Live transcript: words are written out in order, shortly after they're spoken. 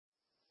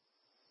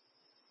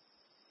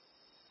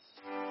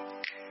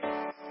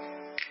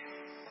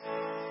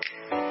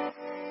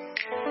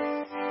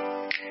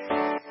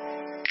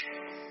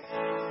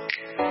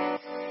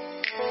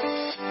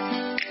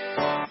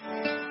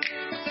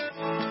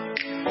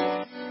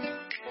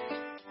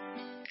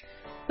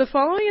The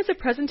following is a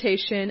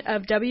presentation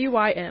of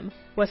WYM,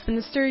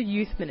 Westminster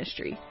Youth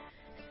Ministry.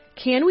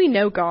 Can we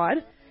know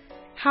God?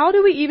 How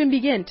do we even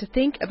begin to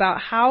think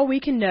about how we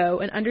can know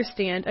and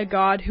understand a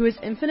God who is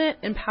infinite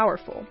and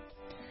powerful?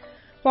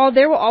 While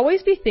there will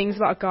always be things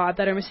about God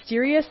that are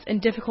mysterious and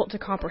difficult to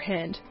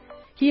comprehend,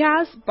 He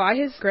has, by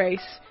His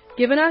grace,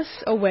 given us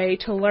a way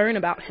to learn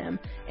about Him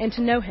and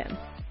to know Him.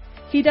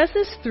 He does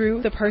this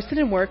through the person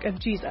and work of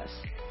Jesus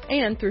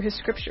and through His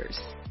scriptures.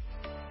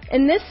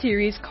 In this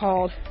series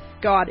called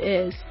God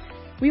Is,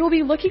 we will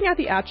be looking at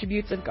the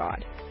attributes of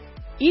God.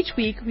 Each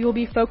week, we will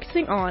be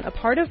focusing on a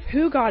part of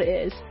who God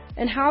is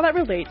and how that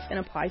relates and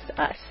applies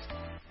to us.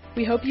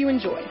 We hope you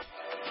enjoy.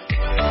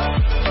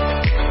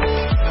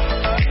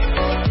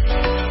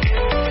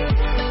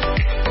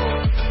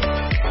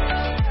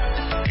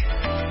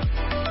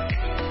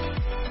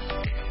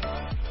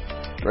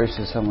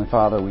 Gracious Heavenly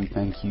Father, we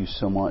thank you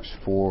so much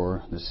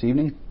for this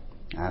evening.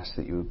 I ask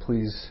that you would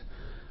please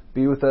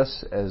be with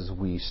us as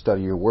we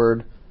study your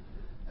word,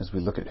 as we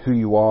look at who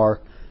you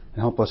are, and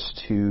help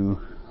us to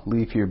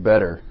leave here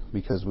better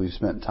because we've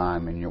spent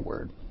time in your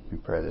word. We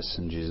pray this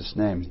in Jesus'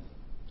 name.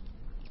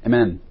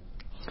 Amen.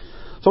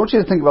 So I want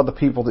you to think about the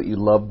people that you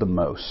love the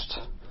most,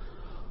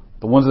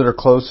 the ones that are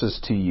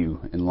closest to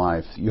you in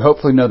life. You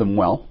hopefully know them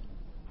well.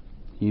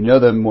 You know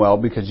them well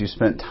because you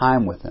spent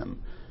time with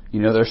them.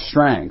 You know their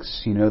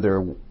strengths. You know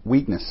their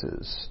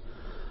weaknesses.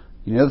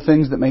 You know the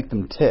things that make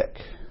them tick.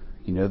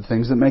 You know the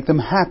things that make them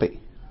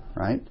happy,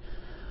 right?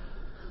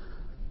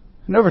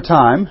 And over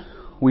time,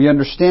 we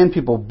understand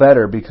people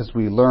better because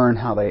we learn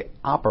how they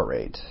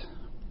operate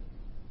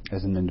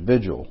as an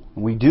individual.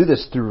 And we do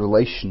this through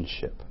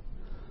relationship.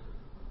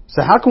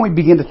 So how can we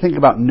begin to think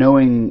about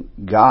knowing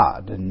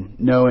God and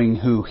knowing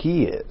who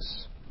He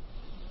is?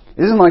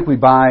 It isn't like we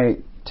buy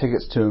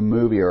tickets to a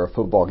movie or a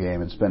football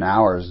game and spend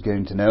hours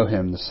getting to know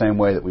Him the same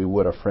way that we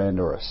would a friend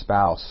or a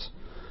spouse.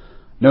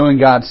 Knowing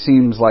God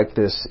seems like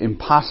this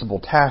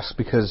impossible task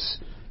because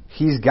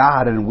He's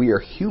God and we are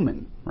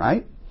human,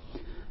 right?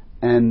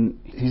 And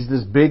He's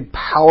this big,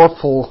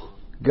 powerful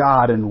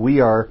God and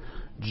we are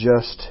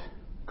just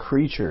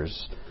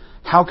creatures.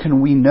 How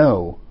can we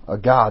know a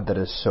God that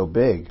is so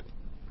big?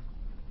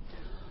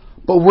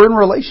 But we're in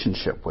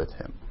relationship with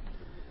Him.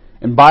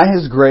 And by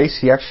His grace,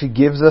 He actually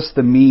gives us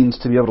the means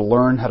to be able to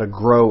learn how to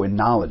grow in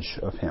knowledge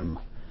of Him.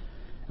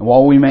 And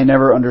while we may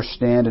never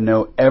understand and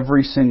know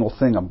every single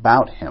thing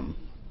about Him,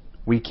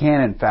 we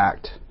can, in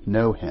fact,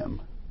 know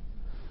Him.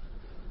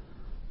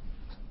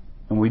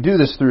 And we do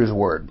this through His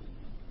Word.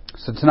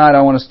 So tonight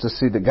I want us to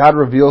see that God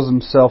reveals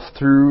Himself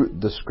through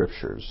the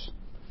Scriptures.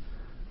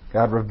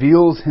 God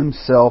reveals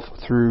Himself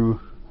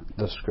through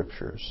the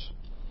Scriptures.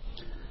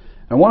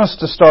 I want us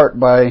to start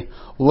by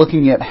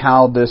looking at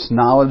how this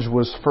knowledge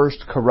was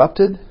first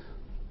corrupted,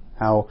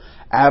 how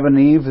Adam and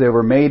Eve, they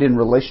were made in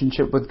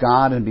relationship with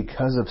God, and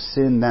because of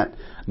sin, that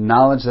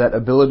knowledge, that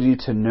ability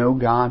to know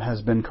God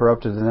has been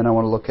corrupted. And then I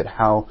want to look at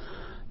how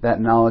that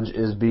knowledge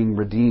is being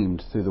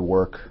redeemed through the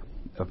work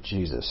of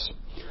Jesus.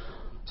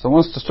 So I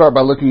want us to start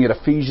by looking at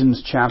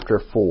Ephesians chapter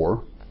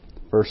 4,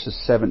 verses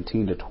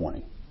 17 to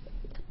 20.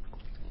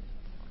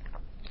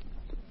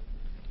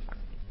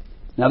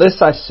 Now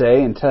this I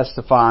say and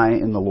testify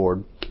in the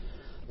Lord, that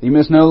you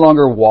must no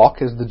longer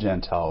walk as the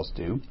Gentiles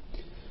do,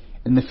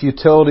 in the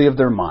futility of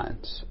their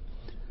minds.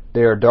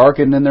 They are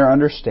darkened in their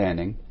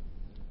understanding,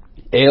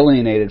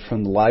 alienated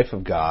from the life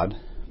of God,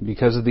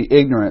 because of the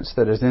ignorance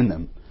that is in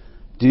them,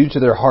 due to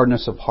their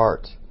hardness of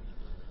heart.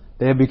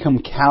 They have become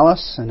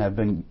callous and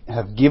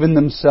have given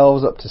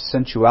themselves up to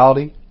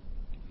sensuality,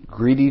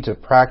 greedy to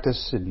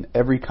practice in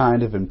every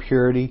kind of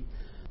impurity,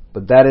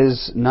 but that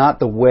is not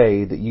the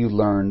way that you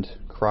learned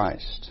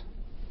Christ.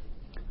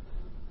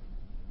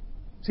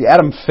 See,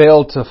 Adam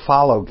failed to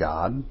follow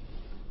God.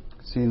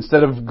 See,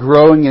 instead of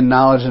growing in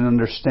knowledge and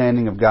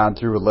understanding of God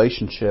through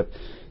relationship,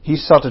 he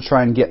sought to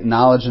try and get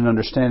knowledge and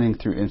understanding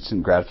through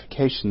instant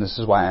gratification. This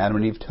is why Adam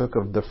and Eve took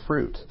of the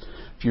fruit.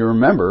 If you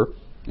remember,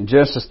 in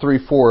Genesis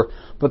 3:4,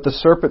 but the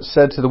serpent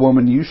said to the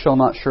woman, you shall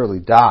not surely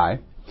die,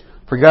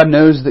 for God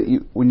knows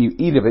that when you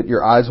eat of it,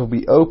 your eyes will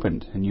be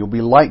opened, and you'll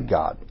be like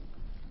God,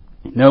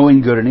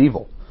 knowing good and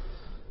evil.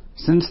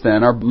 Since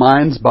then, our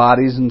minds,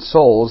 bodies, and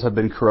souls have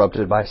been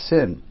corrupted by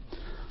sin.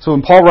 So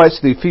when Paul writes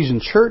to the Ephesian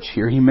church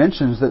here, he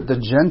mentions that the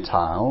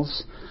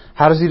Gentiles,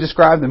 how does he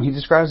describe them? He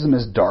describes them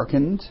as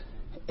darkened,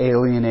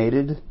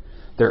 alienated,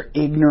 they're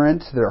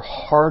ignorant, they're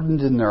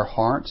hardened in their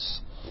hearts.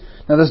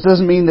 Now this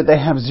doesn't mean that they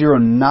have zero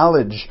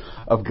knowledge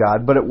of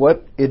God, but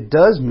what it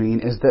does mean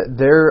is that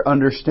their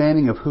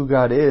understanding of who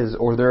God is,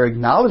 or their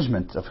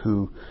acknowledgement of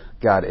who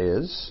God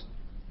is,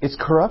 it's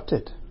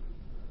corrupted.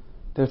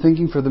 They're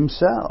thinking for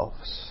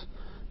themselves,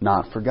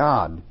 not for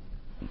God.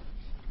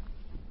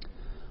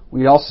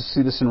 We also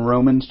see this in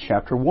Romans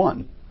chapter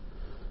 1,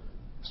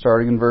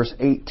 starting in verse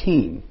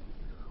 18,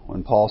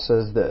 when Paul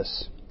says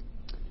this,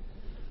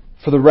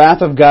 for the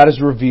wrath of God is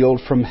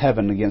revealed from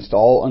heaven against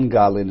all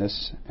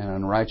ungodliness and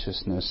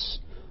unrighteousness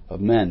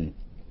of men,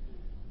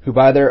 who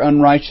by their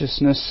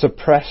unrighteousness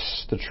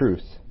suppress the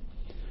truth.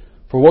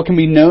 For what can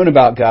be known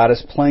about God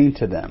is plain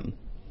to them,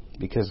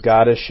 because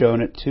God has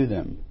shown it to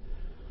them.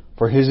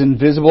 For His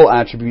invisible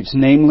attributes,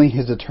 namely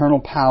His eternal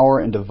power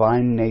and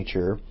divine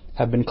nature,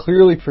 have been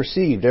clearly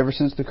perceived ever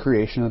since the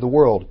creation of the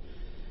world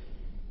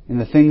in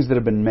the things that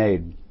have been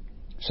made.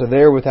 So they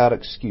are without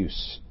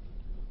excuse.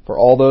 For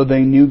although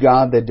they knew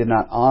God, they did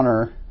not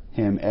honor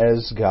Him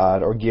as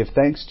God or give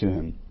thanks to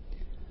Him.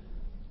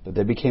 But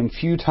they became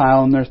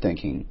futile in their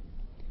thinking,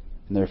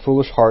 and their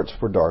foolish hearts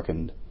were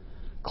darkened.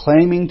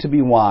 Claiming to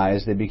be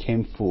wise, they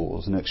became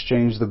fools, and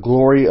exchanged the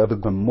glory of the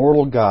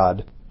immortal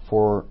God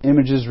for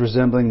images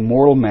resembling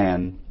mortal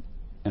man,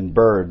 and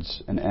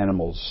birds, and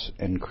animals,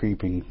 and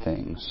creeping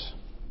things.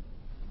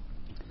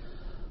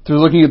 Through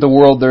looking at the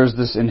world, there's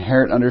this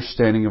inherent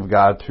understanding of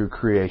God through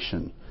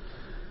creation.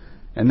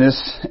 And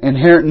this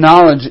inherent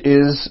knowledge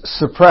is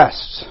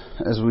suppressed,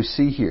 as we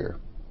see here.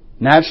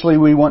 Naturally,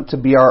 we want to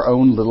be our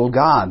own little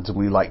gods, and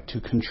we like to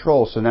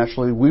control, so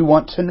naturally we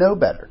want to know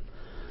better.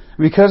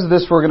 Because of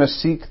this, we're going to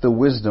seek the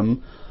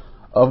wisdom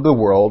of the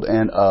world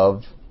and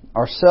of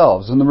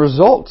ourselves. And the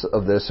result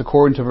of this,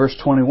 according to verse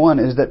 21,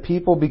 is that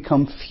people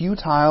become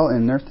futile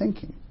in their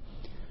thinking,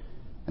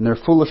 and their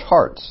foolish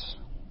hearts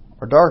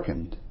are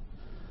darkened.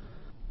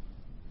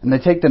 And they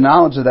take the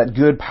knowledge of that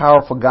good,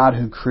 powerful God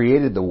who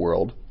created the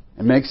world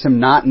and makes Him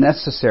not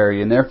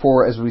necessary, and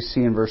therefore, as we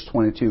see in verse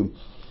 22,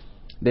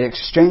 they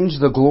exchange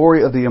the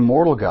glory of the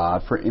immortal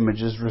God for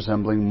images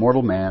resembling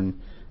mortal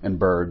man and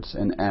birds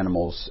and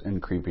animals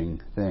and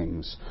creeping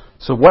things.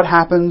 So what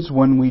happens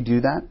when we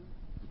do that?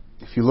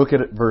 If you look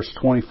at it, verse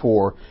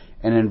 24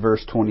 and in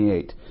verse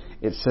 28,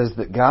 it says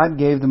that God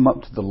gave them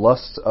up to the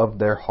lusts of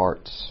their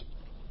hearts,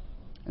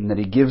 and that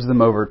He gives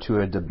them over to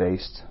a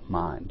debased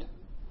mind.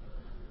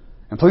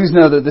 And please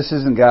know that this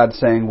isn't God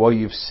saying, well,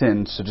 you've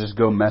sinned, so just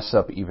go mess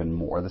up even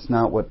more. That's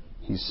not what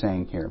He's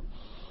saying here.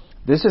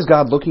 This is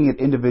God looking at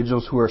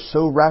individuals who are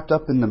so wrapped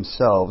up in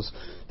themselves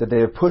that they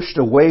have pushed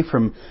away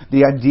from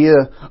the idea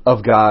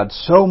of God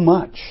so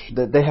much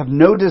that they have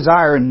no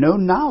desire and no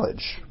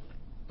knowledge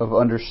of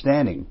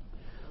understanding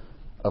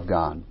of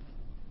God.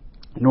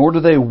 Nor do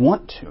they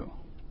want to.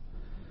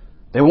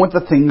 They want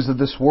the things of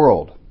this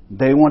world.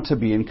 They want to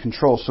be in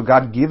control. So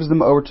God gives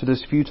them over to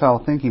this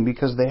futile thinking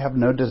because they have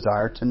no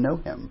desire to know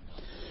Him.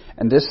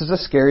 And this is a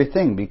scary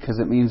thing because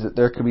it means that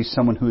there could be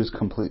someone who is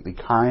completely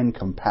kind,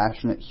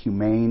 compassionate,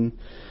 humane,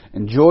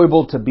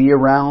 enjoyable to be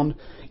around,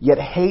 yet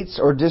hates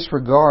or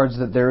disregards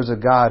that there is a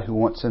God who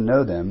wants to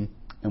know them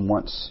and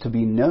wants to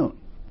be known.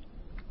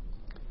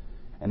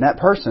 And that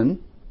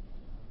person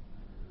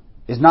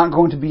is not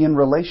going to be in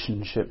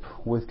relationship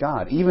with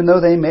God, even though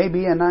they may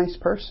be a nice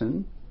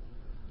person.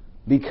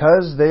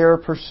 Because they are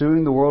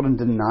pursuing the world and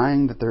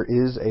denying that there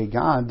is a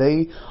God,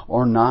 they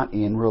are not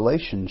in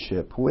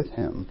relationship with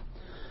Him.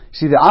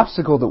 See, the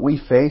obstacle that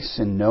we face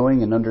in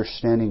knowing and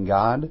understanding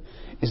God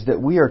is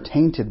that we are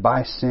tainted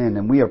by sin,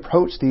 and we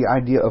approach the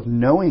idea of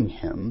knowing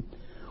Him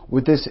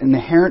with this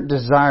inherent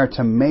desire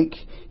to make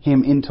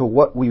Him into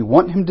what we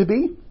want Him to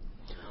be,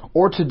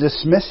 or to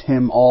dismiss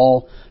Him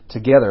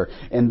altogether.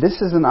 And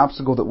this is an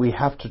obstacle that we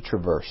have to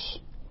traverse.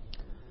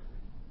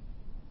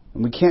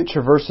 And we can't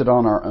traverse it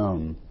on our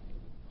own.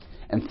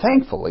 And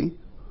thankfully,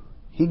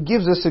 He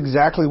gives us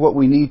exactly what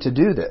we need to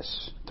do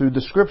this through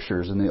the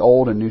Scriptures in the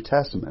Old and New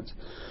Testaments.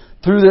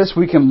 Through this,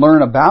 we can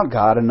learn about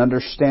God and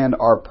understand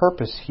our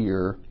purpose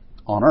here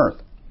on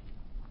earth.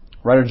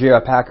 Writer J.I.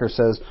 Packer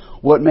says,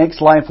 "What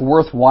makes life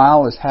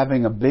worthwhile is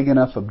having a big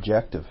enough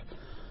objective,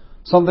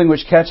 something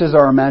which catches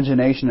our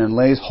imagination and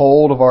lays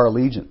hold of our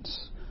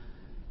allegiance.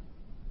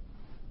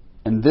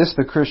 And this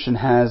the Christian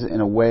has in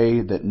a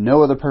way that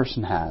no other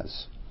person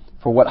has.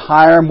 For what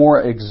higher,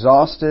 more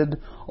exhausted,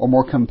 or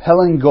more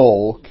compelling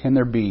goal can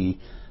there be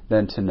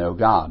than to know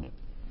God?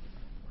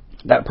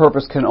 That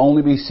purpose can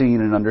only be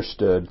seen and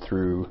understood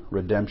through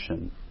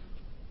redemption."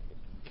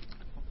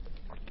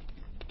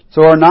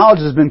 So our knowledge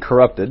has been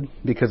corrupted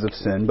because of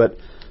sin, but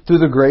through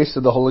the grace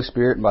of the Holy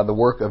Spirit and by the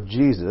work of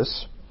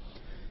Jesus,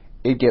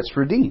 it gets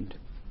redeemed.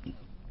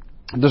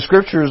 The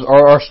Scriptures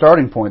are our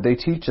starting point. They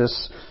teach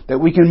us that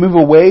we can move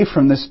away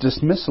from this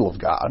dismissal of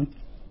God,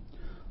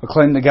 a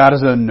claim that God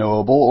is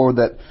unknowable or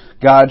that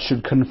God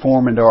should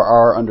conform into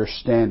our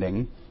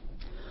understanding,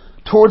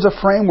 towards a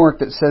framework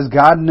that says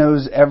God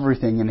knows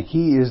everything and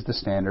He is the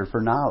standard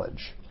for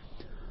knowledge.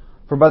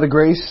 For by the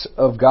grace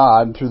of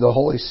God, through the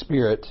Holy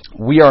Spirit,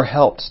 we are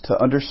helped to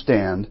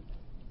understand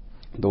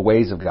the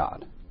ways of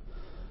God.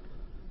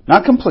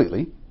 Not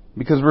completely,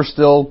 because we're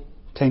still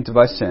tainted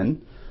by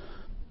sin,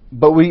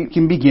 but we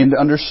can begin to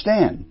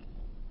understand.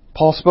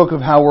 Paul spoke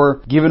of how we're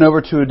given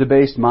over to a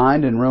debased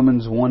mind in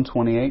Romans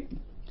 1:28.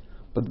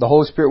 But the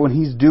Holy Spirit, when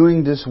He's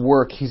doing this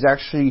work, He's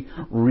actually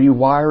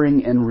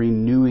rewiring and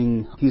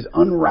renewing. He's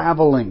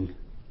unraveling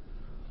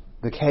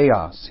the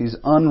chaos. He's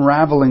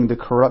unraveling the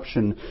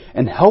corruption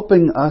and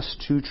helping us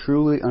to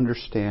truly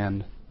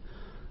understand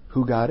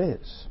who God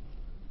is.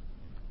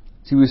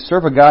 See, we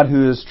serve a God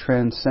who is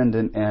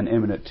transcendent and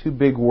immanent. Two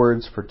big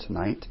words for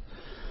tonight.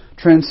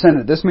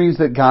 Transcendent. This means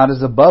that God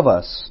is above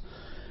us,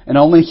 and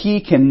only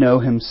He can know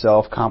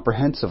Himself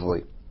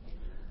comprehensively.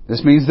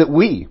 This means that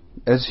we,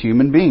 as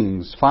human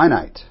beings,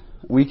 finite,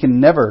 We can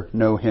never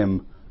know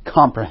Him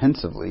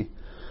comprehensively.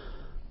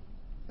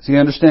 See,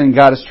 understanding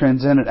God is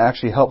transcendent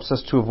actually helps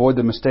us to avoid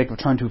the mistake of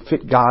trying to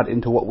fit God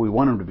into what we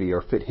want Him to be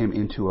or fit Him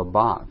into a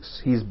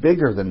box. He's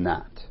bigger than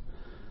that.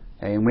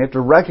 Okay? And we have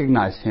to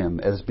recognize Him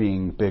as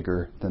being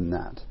bigger than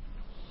that.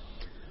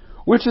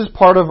 Which is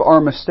part of our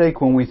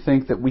mistake when we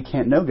think that we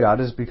can't know God,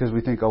 is because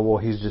we think, oh, well,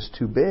 He's just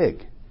too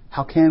big.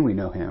 How can we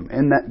know Him?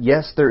 And that,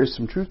 yes, there is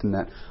some truth in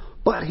that.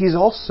 But He's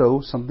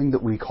also something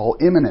that we call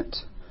immanent.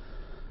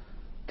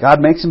 God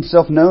makes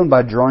Himself known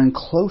by drawing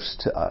close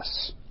to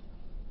us.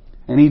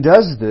 And He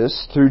does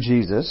this through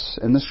Jesus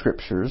and the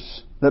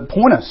Scriptures that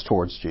point us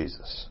towards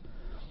Jesus.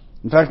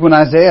 In fact, when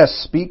Isaiah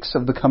speaks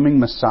of the coming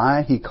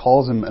Messiah, he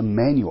calls Him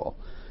Emmanuel.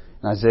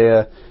 In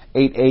Isaiah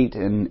 8:8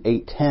 and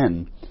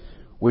 8:10,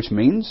 which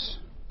means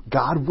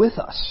God with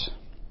us.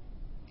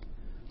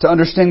 To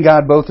understand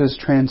God both as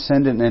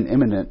transcendent and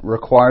immanent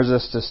requires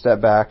us to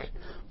step back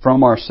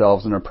from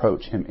ourselves and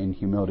approach Him in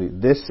humility.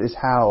 This is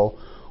how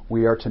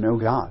we are to know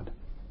God,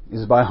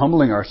 is by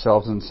humbling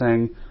ourselves and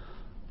saying,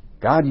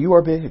 God, You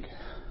are big,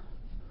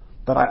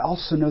 but I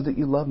also know that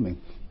You love me.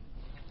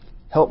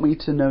 Help me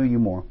to know You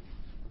more.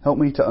 Help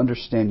me to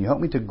understand You. Help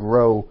me to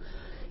grow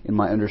in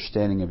my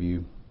understanding of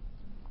You.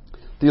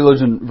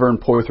 Theologian Vern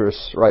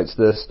Poythress writes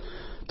this: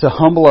 to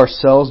humble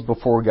ourselves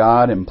before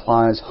God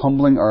implies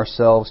humbling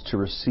ourselves to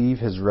receive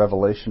His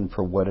revelation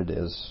for what it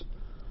is,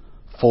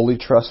 fully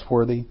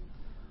trustworthy,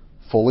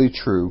 fully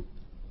true,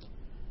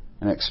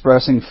 and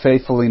expressing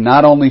faithfully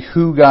not only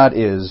who God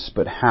is,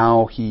 but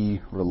how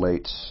He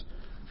relates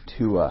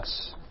to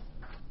us.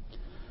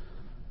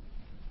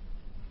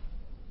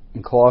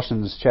 In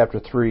Colossians chapter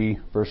 3,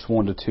 verse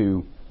 1 to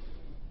 2,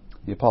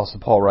 the Apostle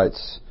Paul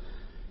writes,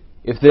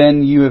 if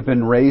then you have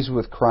been raised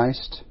with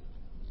Christ,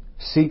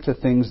 seek the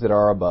things that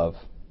are above,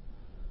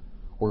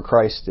 where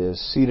Christ is,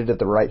 seated at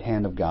the right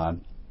hand of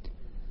God.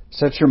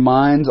 Set your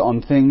minds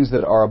on things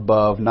that are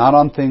above, not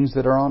on things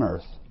that are on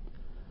earth.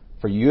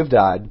 For you have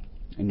died,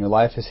 and your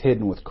life is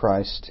hidden with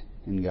Christ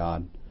in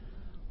God.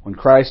 When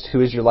Christ, who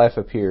is your life,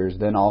 appears,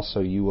 then also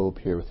you will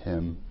appear with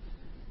Him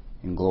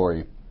in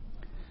glory.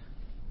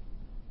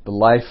 The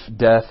life,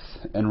 death,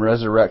 and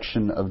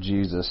resurrection of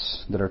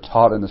Jesus that are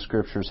taught in the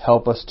Scriptures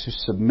help us to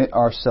submit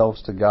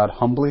ourselves to God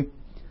humbly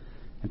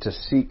and to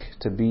seek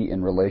to be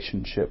in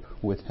relationship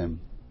with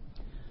Him.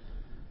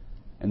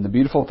 And the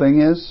beautiful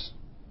thing is,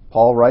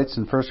 Paul writes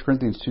in 1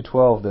 Corinthians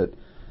 2:12 that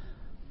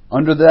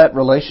under that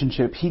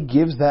relationship, He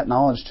gives that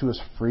knowledge to us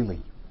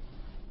freely.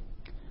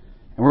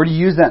 And we're to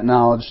use that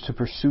knowledge to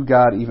pursue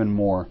God even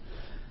more.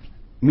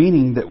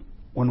 Meaning that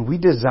when we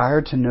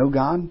desire to know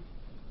God,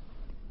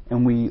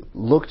 and we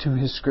look to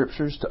His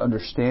Scriptures to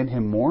understand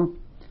Him more,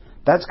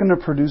 that's going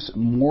to produce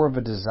more of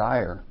a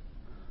desire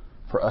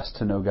for us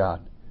to know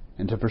God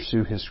and to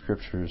pursue His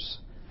Scriptures.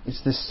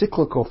 It's this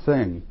cyclical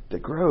thing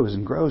that grows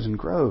and grows and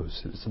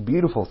grows. It's a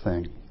beautiful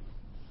thing.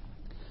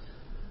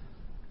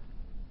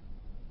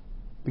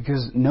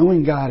 Because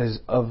knowing God is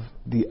of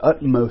the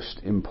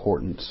utmost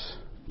importance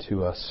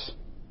to us.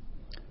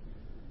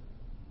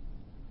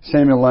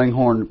 Samuel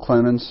Langhorne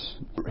Clemens,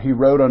 he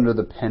wrote under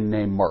the pen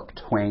name Mark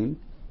Twain.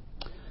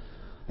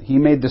 He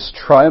made this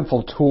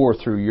triumphal tour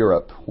through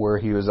Europe where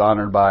he was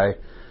honored by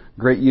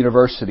great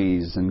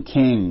universities and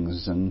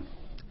kings and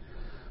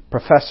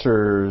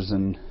professors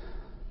and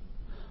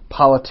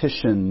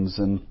politicians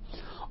and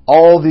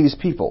all these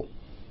people.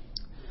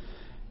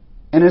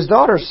 And his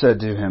daughter said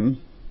to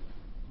him,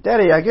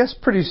 Daddy, I guess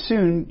pretty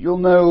soon you'll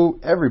know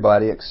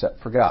everybody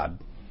except for God.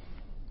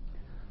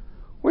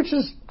 Which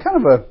is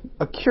kind of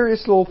a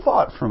curious little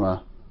thought from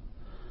a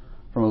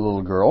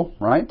little girl,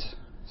 right?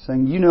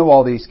 Saying, you know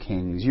all these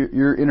kings,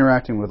 you're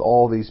interacting with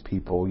all these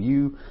people,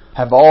 you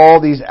have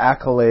all these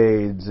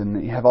accolades,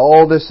 and you have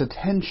all this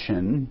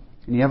attention,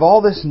 and you have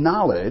all this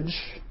knowledge,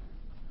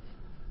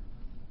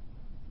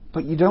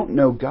 but you don't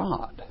know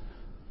God.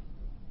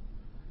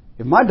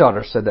 If my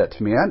daughter said that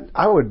to me,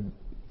 I would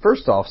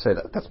first off say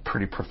that's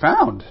pretty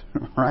profound,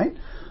 right?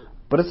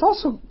 But it's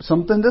also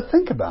something to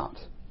think about.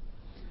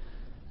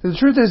 The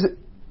truth is,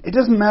 it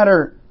doesn't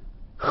matter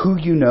who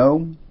you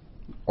know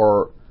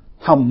or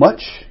how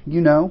much you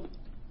know.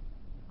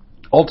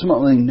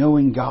 Ultimately,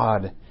 knowing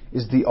God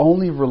is the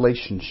only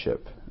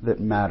relationship that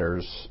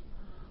matters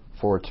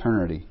for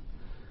eternity.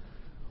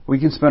 We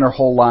can spend our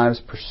whole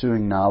lives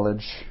pursuing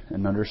knowledge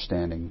and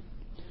understanding.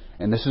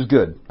 And this is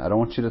good. I don't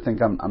want you to think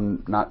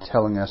I'm not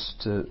telling us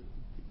to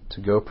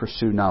go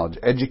pursue knowledge.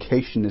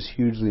 Education is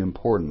hugely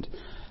important.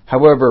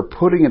 However,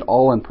 putting it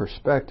all in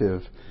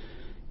perspective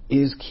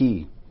is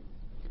key.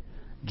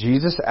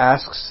 Jesus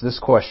asks this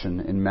question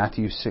in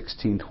Matthew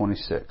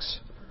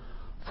 16:26.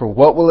 For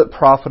what will it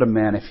profit a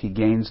man if he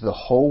gains the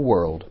whole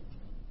world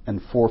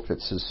and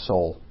forfeits his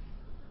soul?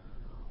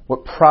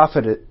 What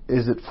profit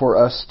is it for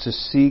us to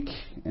seek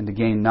and to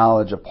gain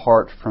knowledge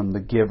apart from the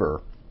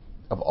giver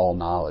of all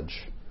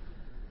knowledge?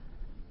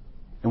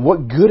 And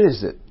what good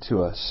is it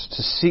to us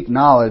to seek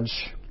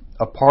knowledge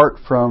apart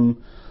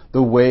from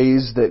the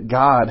ways that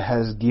God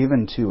has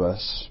given to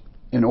us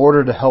in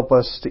order to help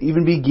us to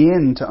even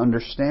begin to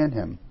understand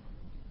Him?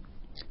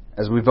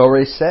 As we've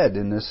already said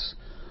in this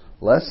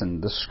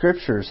lesson, the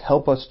Scriptures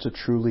help us to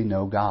truly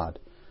know God.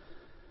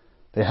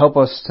 They help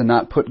us to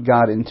not put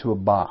God into a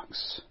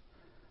box.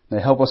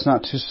 They help us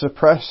not to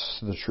suppress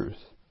the truth,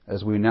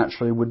 as we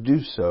naturally would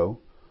do so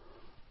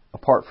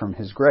apart from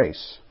His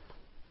grace.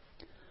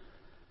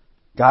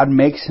 God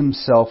makes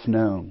Himself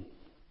known.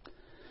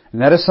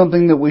 And that is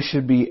something that we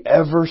should be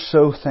ever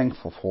so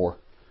thankful for.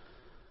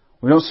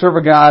 We don't serve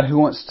a God who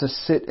wants to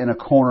sit in a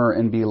corner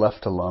and be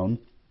left alone.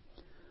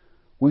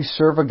 We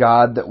serve a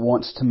God that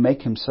wants to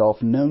make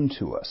Himself known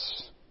to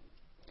us.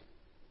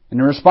 And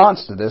in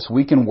response to this,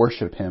 we can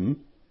worship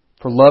Him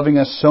for loving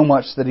us so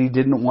much that He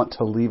didn't want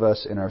to leave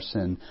us in our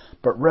sin,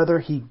 but rather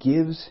He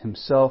gives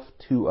Himself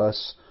to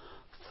us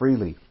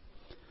freely.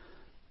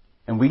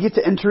 And we get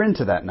to enter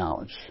into that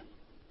knowledge.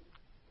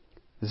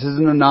 This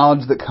isn't a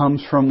knowledge that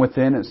comes from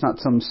within. It's not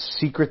some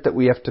secret that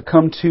we have to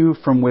come to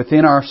from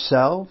within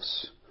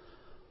ourselves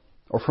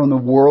or from the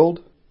world,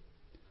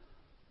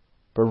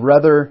 but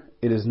rather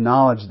it is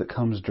knowledge that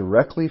comes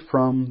directly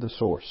from the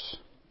source,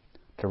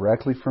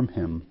 directly from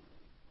Him.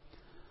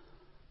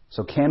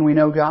 So can we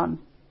know God?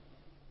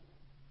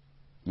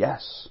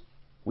 Yes,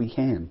 we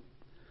can.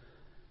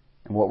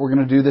 And what we're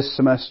going to do this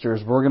semester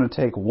is we're going to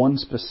take one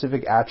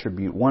specific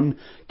attribute, one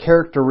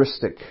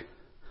characteristic,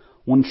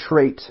 one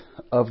trait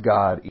of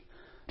God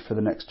for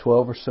the next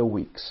 12 or so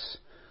weeks.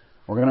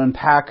 We're going to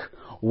unpack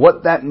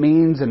what that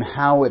means and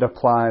how it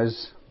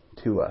applies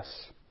to us.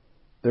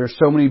 There are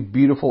so many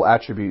beautiful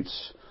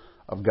attributes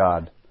of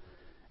God,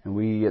 and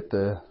we get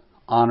the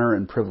honor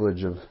and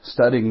privilege of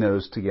studying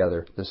those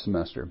together this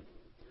semester.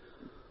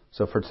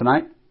 So for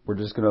tonight, we're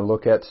just going to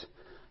look at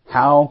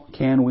how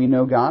can we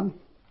know God.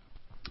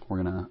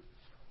 We're going to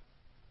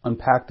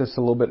unpack this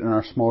a little bit in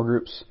our small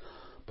groups,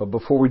 but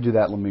before we do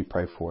that, let me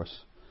pray for us.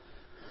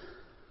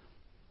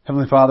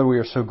 Heavenly Father, we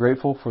are so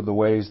grateful for the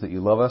ways that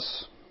You love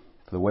us,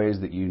 for the ways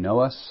that You know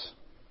us,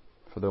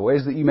 for the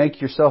ways that You make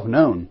Yourself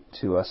known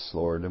to us,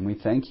 Lord. And we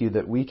thank You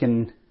that we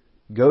can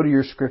go to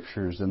Your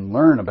Scriptures and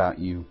learn about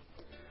You.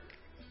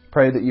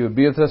 Pray that You would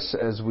be with us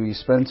as we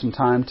spend some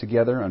time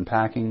together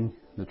unpacking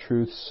the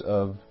truths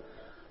of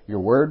Your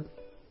Word.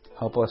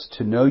 Help us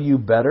to know You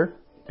better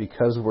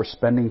because we're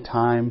spending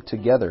time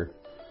together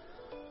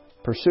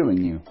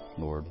pursuing You,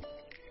 Lord.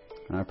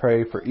 And I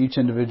pray for each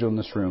individual in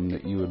this room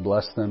that You would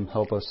bless them,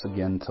 help us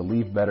again to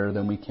leave better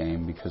than we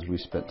came because we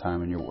spent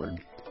time in Your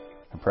Word.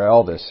 I pray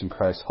all this in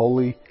Christ's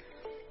holy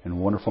and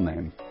wonderful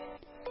name.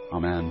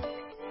 Amen.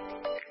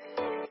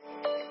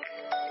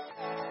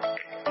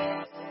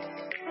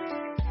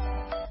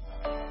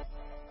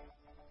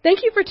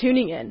 Thank you for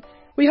tuning in.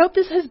 We hope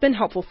this has been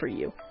helpful for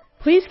you.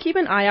 Please keep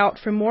an eye out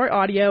for more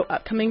audio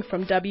upcoming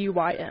from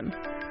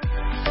WYM.